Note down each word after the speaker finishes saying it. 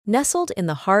Nestled in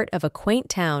the heart of a quaint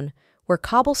town, where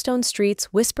cobblestone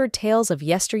streets whispered tales of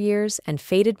yesteryears and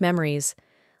faded memories,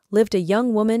 lived a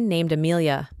young woman named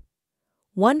Amelia.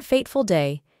 One fateful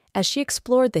day, as she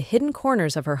explored the hidden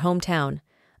corners of her hometown,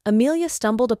 Amelia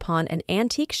stumbled upon an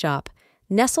antique shop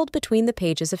nestled between the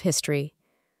pages of history.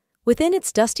 Within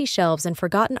its dusty shelves and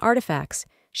forgotten artifacts,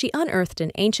 she unearthed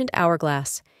an ancient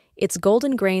hourglass, its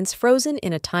golden grains frozen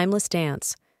in a timeless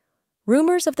dance.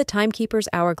 Rumors of the Timekeeper's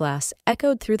hourglass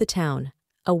echoed through the town,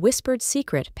 a whispered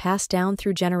secret passed down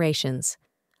through generations.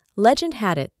 Legend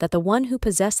had it that the one who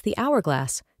possessed the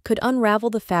hourglass could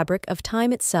unravel the fabric of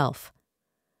time itself.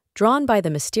 Drawn by the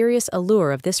mysterious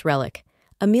allure of this relic,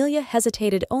 Amelia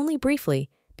hesitated only briefly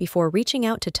before reaching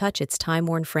out to touch its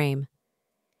time-worn frame.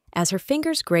 As her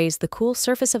fingers grazed the cool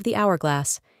surface of the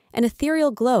hourglass, an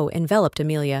ethereal glow enveloped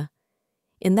Amelia.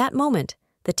 In that moment,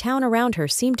 the town around her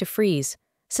seemed to freeze,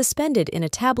 suspended in a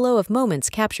tableau of moments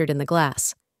captured in the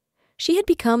glass. She had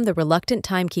become the reluctant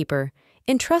timekeeper,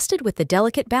 entrusted with the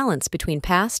delicate balance between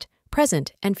past,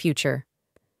 present, and future.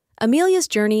 Amelia's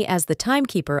journey as the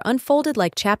timekeeper unfolded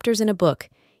like chapters in a book,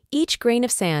 each grain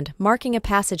of sand marking a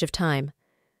passage of time.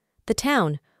 The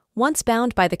town, once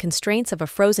bound by the constraints of a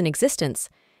frozen existence,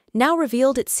 now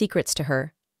revealed its secrets to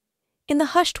her. In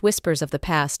the hushed whispers of the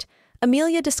past,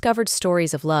 Amelia discovered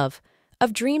stories of love,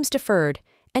 of dreams deferred,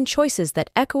 and choices that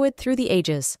echoed through the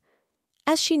ages.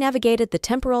 As she navigated the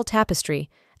temporal tapestry,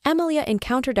 Amelia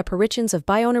encountered apparitions of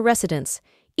Biona residents,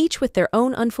 each with their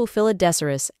own unfulfilled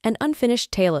deseres and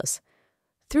unfinished tales.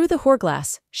 Through the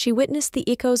Hourglass, she witnessed the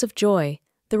echoes of joy,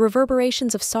 the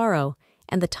reverberations of sorrow,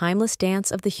 and the timeless dance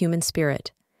of the human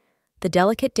spirit. The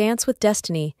delicate dance with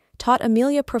destiny taught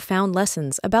Amelia profound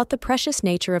lessons about the precious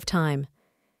nature of time.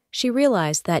 She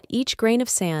realized that each grain of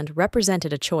sand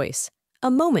represented a choice, a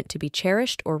moment to be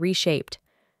cherished or reshaped.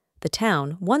 The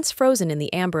town, once frozen in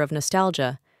the amber of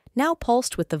nostalgia, now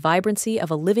pulsed with the vibrancy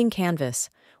of a living canvas,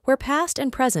 where past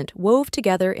and present wove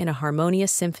together in a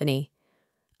harmonious symphony.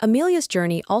 Amelia's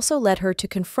journey also led her to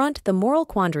confront the moral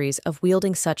quandaries of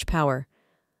wielding such power.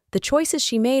 The choices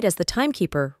she made as the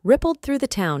timekeeper rippled through the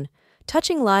town,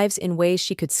 touching lives in ways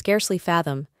she could scarcely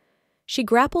fathom. She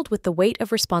grappled with the weight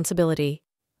of responsibility,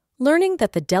 learning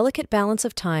that the delicate balance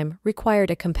of time required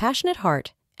a compassionate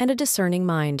heart and a discerning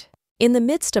mind. In the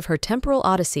midst of her temporal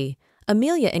odyssey,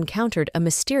 Amelia encountered a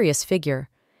mysterious figure,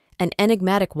 an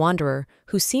enigmatic wanderer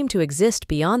who seemed to exist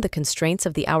beyond the constraints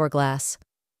of the hourglass.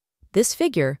 This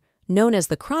figure, known as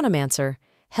the chronomancer,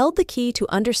 held the key to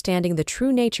understanding the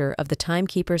true nature of the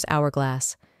timekeeper's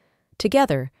hourglass.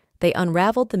 Together, they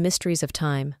unraveled the mysteries of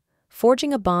time,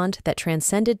 forging a bond that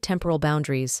transcended temporal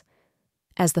boundaries.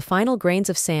 As the final grains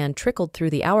of sand trickled through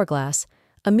the hourglass,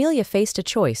 Amelia faced a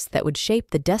choice that would shape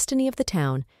the destiny of the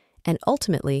town and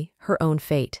ultimately her own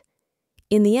fate.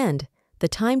 In the end, the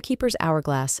timekeeper's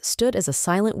hourglass stood as a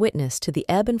silent witness to the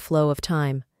ebb and flow of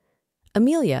time.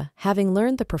 Amelia, having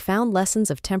learned the profound lessons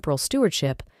of temporal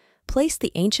stewardship, placed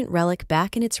the ancient relic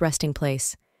back in its resting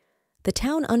place. The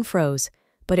town unfroze,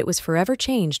 but it was forever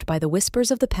changed by the whispers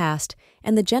of the past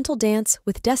and the gentle dance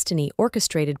with destiny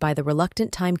orchestrated by the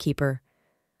reluctant timekeeper.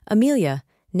 Amelia,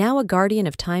 now a guardian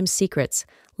of time's secrets,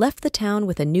 left the town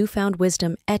with a newfound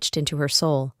wisdom etched into her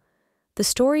soul. The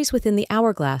stories within the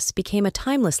hourglass became a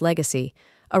timeless legacy,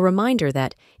 a reminder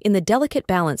that, in the delicate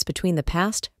balance between the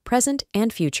past, present,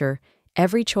 and future,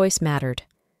 every choice mattered.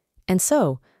 And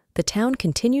so, the town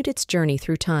continued its journey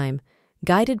through time,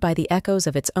 guided by the echoes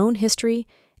of its own history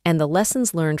and the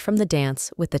lessons learned from the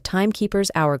dance with the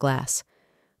timekeeper's hourglass.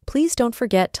 Please don't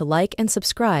forget to like and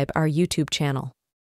subscribe our YouTube channel.